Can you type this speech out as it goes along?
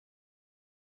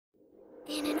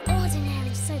In an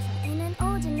ordinary sofa, in an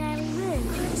ordinary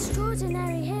room,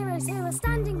 extraordinary heroes who are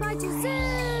standing by to zoom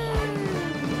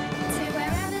to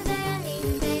wherever they are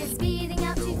needed. They are speeding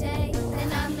up today. The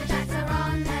Numberjacks are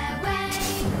on their way.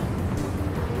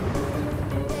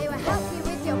 They will help you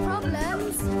with your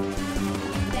problems.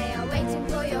 They are waiting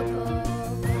for your call.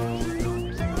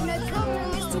 No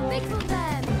problem is too big for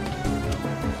them.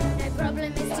 No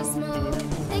problem is too small.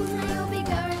 Things may all be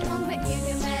going wrong, but you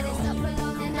can bear this not for long.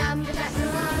 The Numberjacks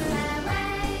are on their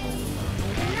way.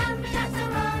 The Numberjacks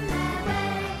are on their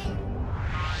way.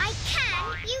 I can.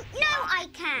 You know I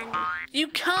can. You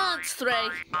can't, Three.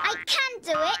 I can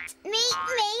do it. Me.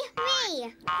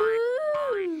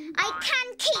 Woo. I can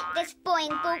keep this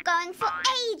boing ball going for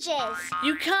ages.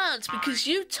 You can't because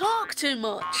you talk too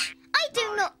much. I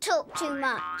do not talk too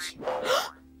much.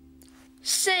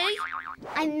 See?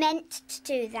 I meant to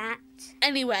do that.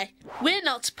 Anyway, we're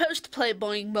not supposed to play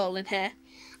boing ball in here.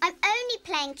 I'm only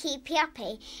playing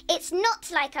keepy-uppy. It's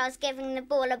not like I was giving the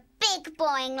ball a big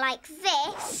boing like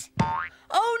this.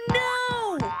 Oh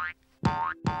no!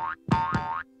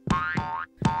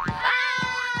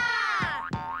 Ah!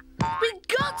 We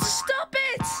got to stop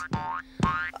it!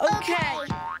 Okay.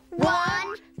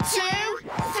 1, 2,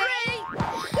 3.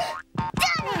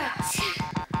 Done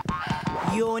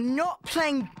it! You're not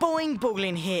playing boing ball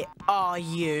in here, are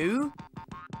you?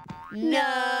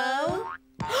 No.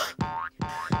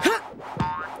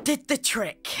 Did the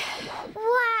trick.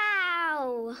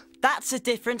 Wow! That's the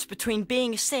difference between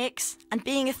being a 6 and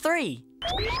being a 3.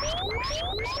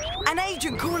 An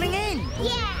agent calling in.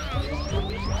 Yeah!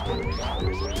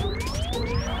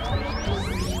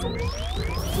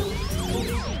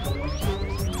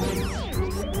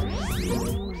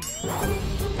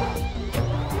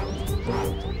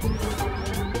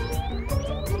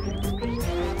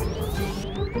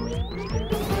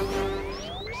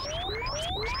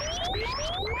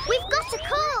 We've got a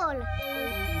call!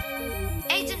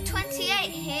 Agent 28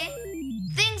 here.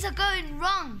 Things are going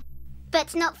wrong.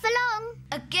 But not for long.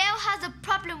 A girl has a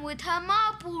problem with her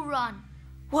marble run.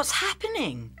 What's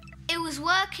happening? It was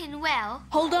working well.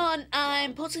 Hold on,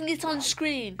 I'm putting it on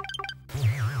screen.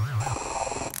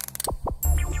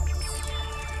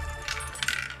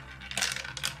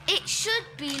 It should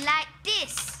be like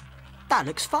this. That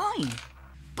looks fine.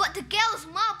 But the girl's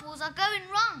marbles are going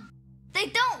wrong. They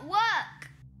don't work.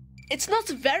 It's not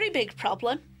a very big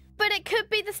problem. But it could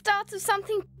be the start of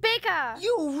something bigger.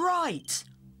 You're right.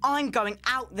 I'm going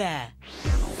out there.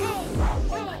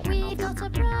 We've got a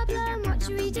problem, what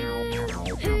should we do?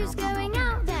 Who's going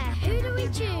out there? Who do we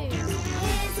choose?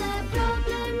 Here's a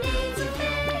problem, needs a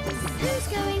fix. Who's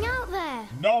going out there?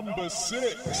 Number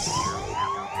 6.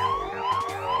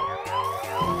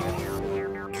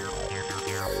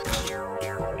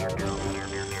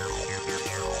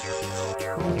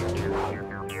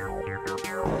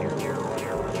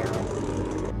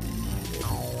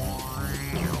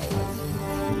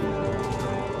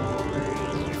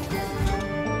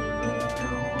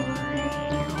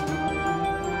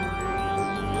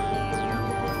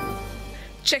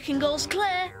 Checking goals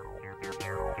clear.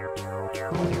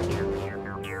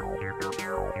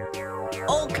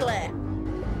 All clear.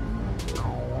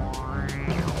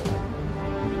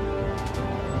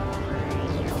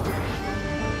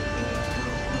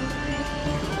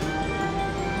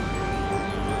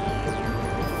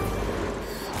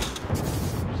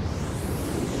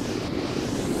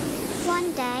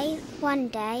 One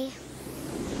day.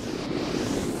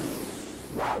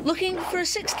 Looking for a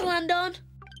 6 to land on?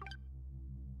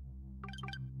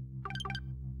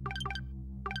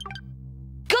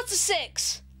 Got a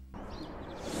 6!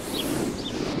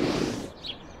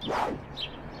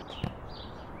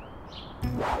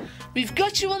 We've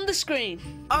got you on the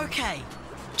screen. Okay.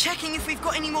 Checking if we've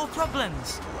got any more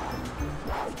problems.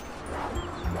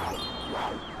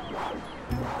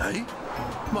 Hey,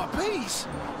 my piece.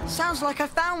 Sounds like I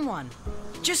found one.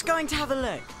 Just going to have a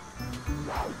look.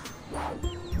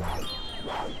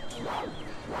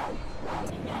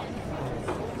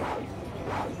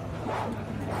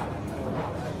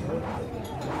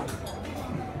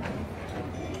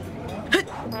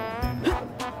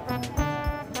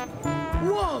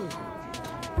 Whoa!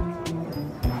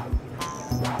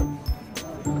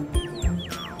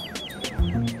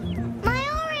 My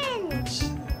orange!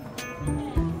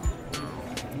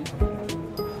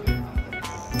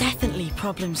 Definitely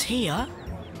problems here.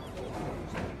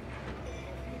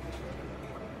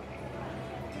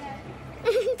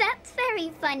 That's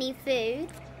very funny, Food.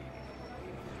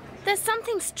 There's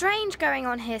something strange going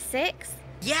on here, Six.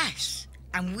 Yes,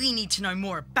 and we need to know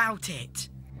more about it.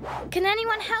 Can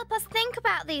anyone help us think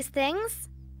about these things?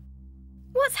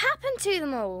 What's happened to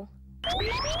them all?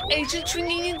 Agent's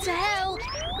ringing in to help.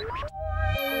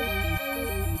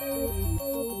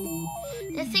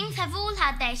 The things have all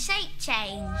had their shape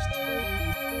changed.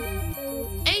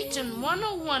 Agent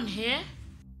 101 here.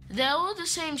 They're all the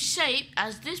same shape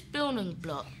as this building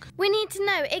block. We need to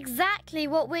know exactly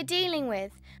what we're dealing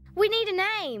with. We need a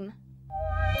name.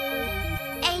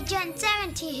 Agent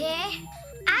 70 here.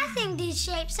 I think these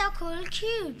shapes are called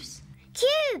cubes.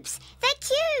 Cubes!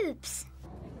 They're cubes!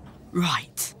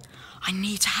 Right. I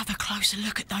need to have a closer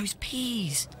look at those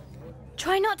peas.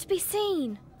 Try not to be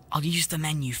seen. I'll use the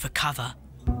menu for cover.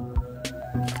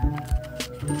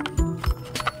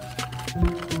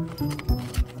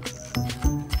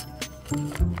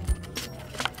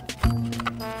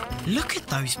 Look at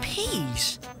those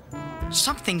peas.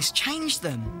 Something's changed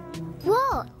them.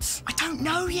 What? I don't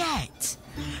know yet.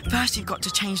 First, you've got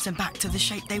to change them back to the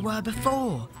shape they were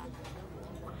before.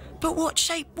 But what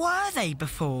shape were they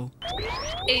before?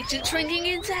 Agent's ringing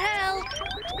in to help.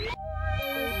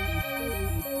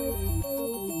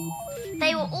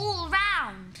 They were all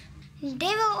round.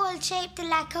 They were all shaped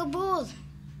like a ball.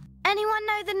 Anyone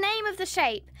know the name of the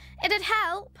shape? It'd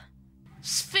help.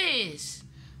 Spheres.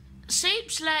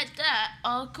 Shapes like that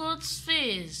are called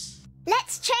spheres.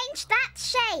 Let's change that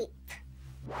shape.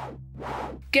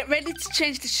 Get ready to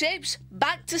change the shapes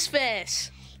back to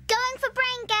spheres. Going for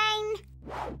brain gain.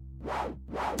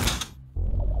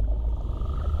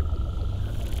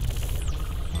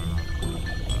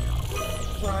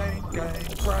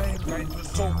 Brain gain to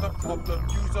solve the problem.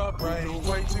 Use our brain. No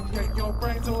way to get your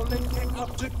brains all linking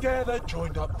up together.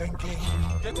 Joined up thinking.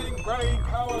 Getting brain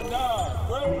power now.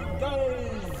 Brain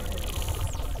gain.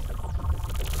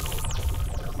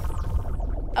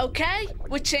 Okay,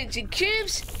 we're changing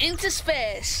cubes into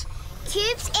spheres.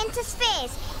 Cubes into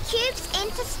spheres. Cubes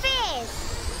into spheres.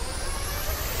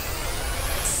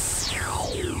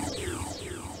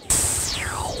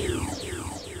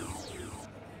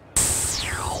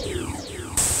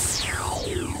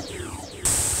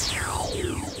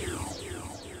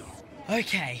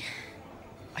 Okay.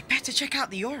 I better check out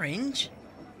the orange.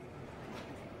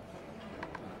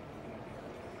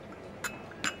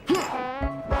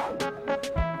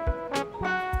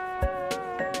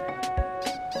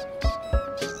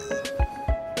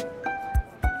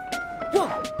 Whoa!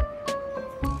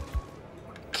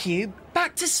 Cube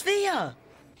back to sphere.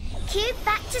 Cube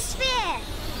back to sphere.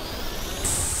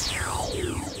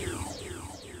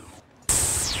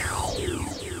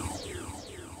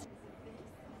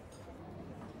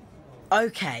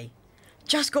 Okay.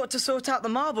 Just got to sort out the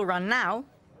marble run now.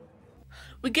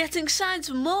 We're getting signs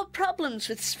of more problems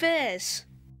with spheres.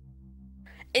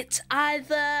 It's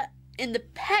either in the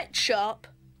pet shop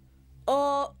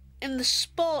or in the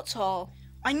sports hall.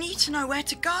 I need to know where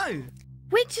to go.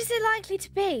 Which is it likely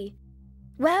to be?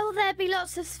 Where will there be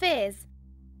lots of spheres?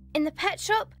 In the pet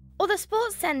shop or the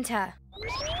sports centre?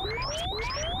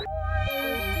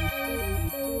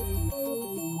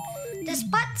 The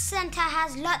sports centre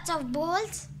has lots of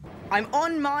balls. I'm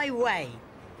on my way.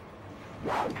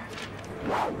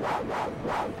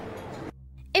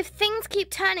 If things keep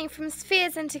turning from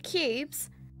spheres into cubes,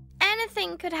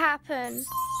 anything could happen.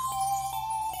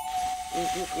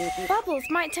 Bubbles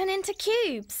might turn into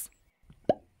cubes.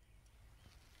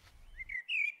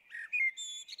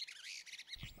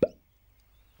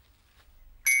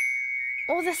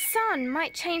 Or the sun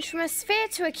might change from a sphere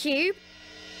to a cube.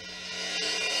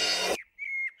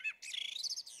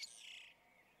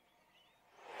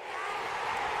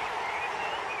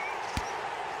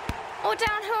 Or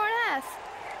down here on Earth.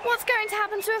 What's going to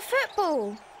happen to a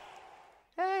football?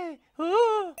 Hey.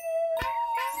 Oh.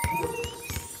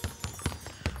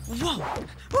 Whoa!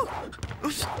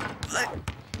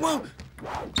 Whoa!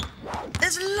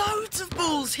 There's loads of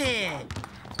balls here.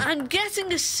 I'm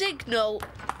getting a signal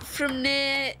from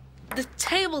near the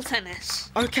table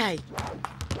tennis. Okay.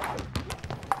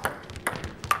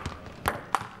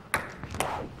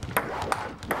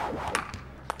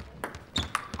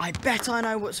 I bet I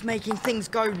know what's making things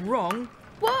go wrong.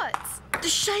 What? The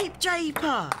shape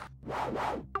japer.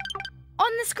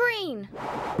 On the screen.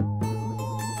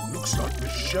 Looks like the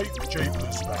shape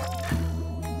japer's back.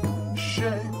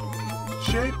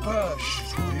 Shaper,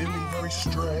 she's really very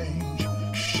strange.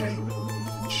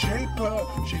 Shaper,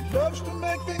 she loves to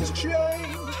make things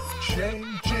change.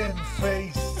 Changing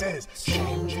faces,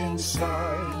 changing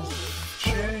size,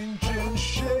 changing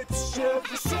shapes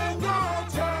every single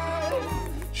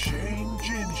time.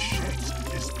 Changing shapes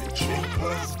is the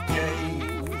japer's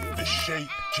game. The shape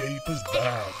japer's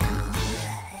back.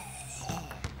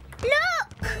 Look!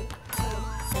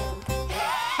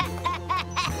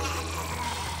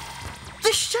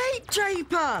 The shape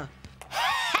japer.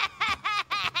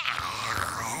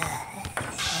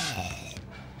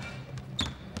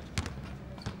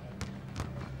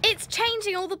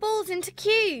 changing all the balls into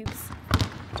cubes.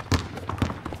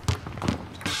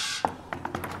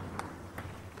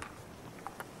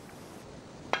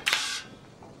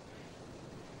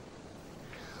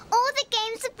 All the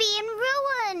games are being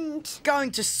ruined.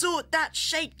 Going to sort that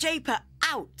Shape Japer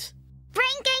out.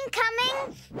 Brain game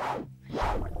coming.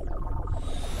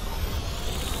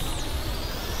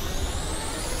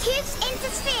 Cubes into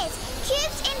spheres.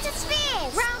 Cubes into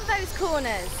spheres. Round those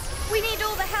corners. We need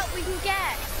all the help we can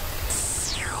get.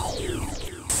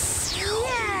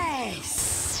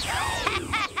 Yes!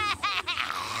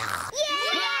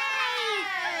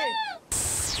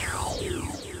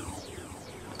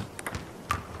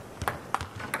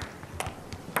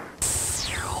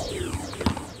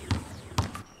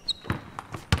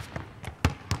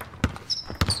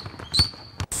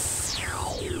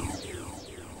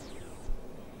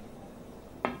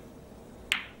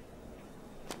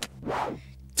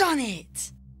 Done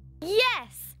it!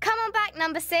 Yes! Come on back,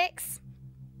 number 6.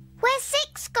 Where's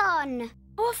 6 gone?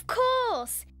 Oh, of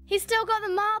course! He's still got the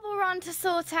marble run to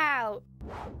sort out.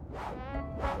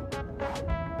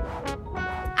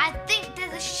 I think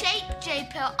there's a shape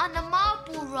Japer on the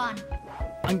marble run.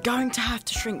 I'm going to have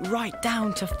to shrink right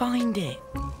down to find it.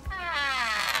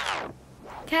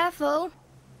 Careful.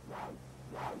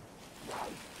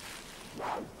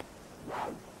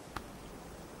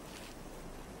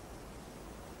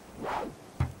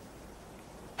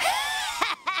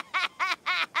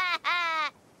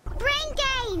 Brain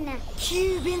gain.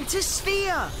 Cube into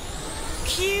sphere.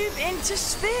 Cube into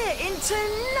sphere into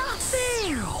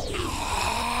nothing.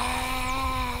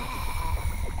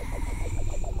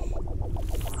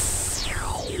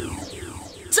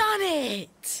 Done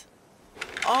it!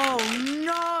 Oh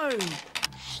no!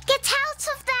 Get out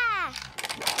of there.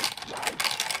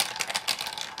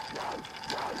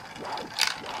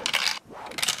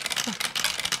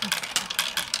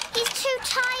 He's too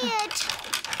tired.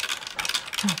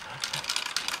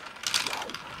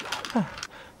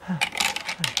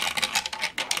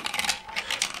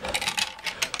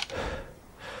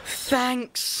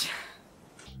 Thanks.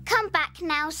 Come back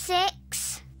now,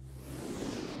 6.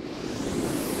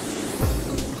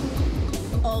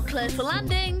 All clear for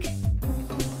landing.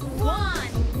 1,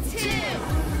 2, 3,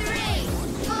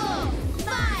 4,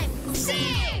 5,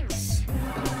 6.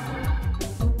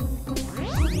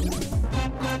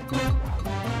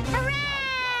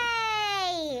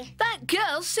 Hooray! That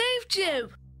girl saved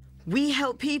you. We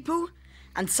help people,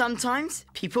 and sometimes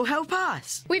people help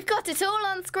us. We've got it all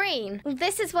on screen.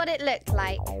 This is what it looked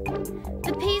like.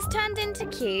 The peas turned into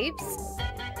cubes,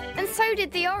 and so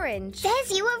did the orange.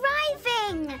 There's you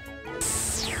arriving.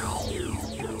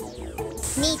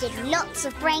 Needed lots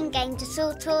of brain game to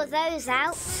sort all those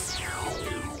out.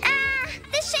 Ah,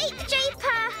 the Shape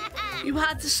Japer. You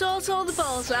had to sort all the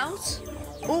balls out.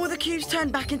 All the cubes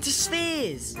turned back into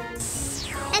spheres.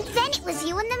 And then it was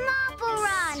you on the marble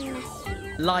run.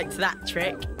 Liked that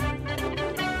trick.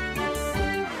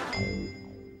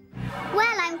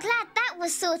 Well, I'm glad that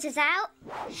was sorted out.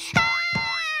 Ah!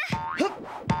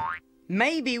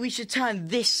 Maybe we should turn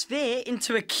this sphere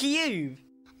into a cube.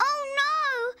 Oh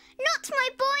no, not my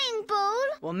boing ball.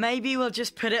 Well, maybe we'll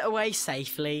just put it away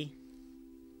safely.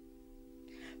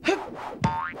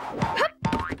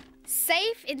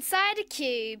 Safe inside a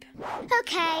cube.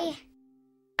 Okay.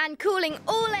 And calling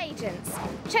all agents.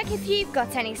 Check if you've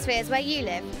got any spheres where you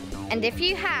live. And if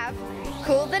you have,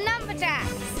 call the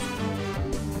Numberjacks.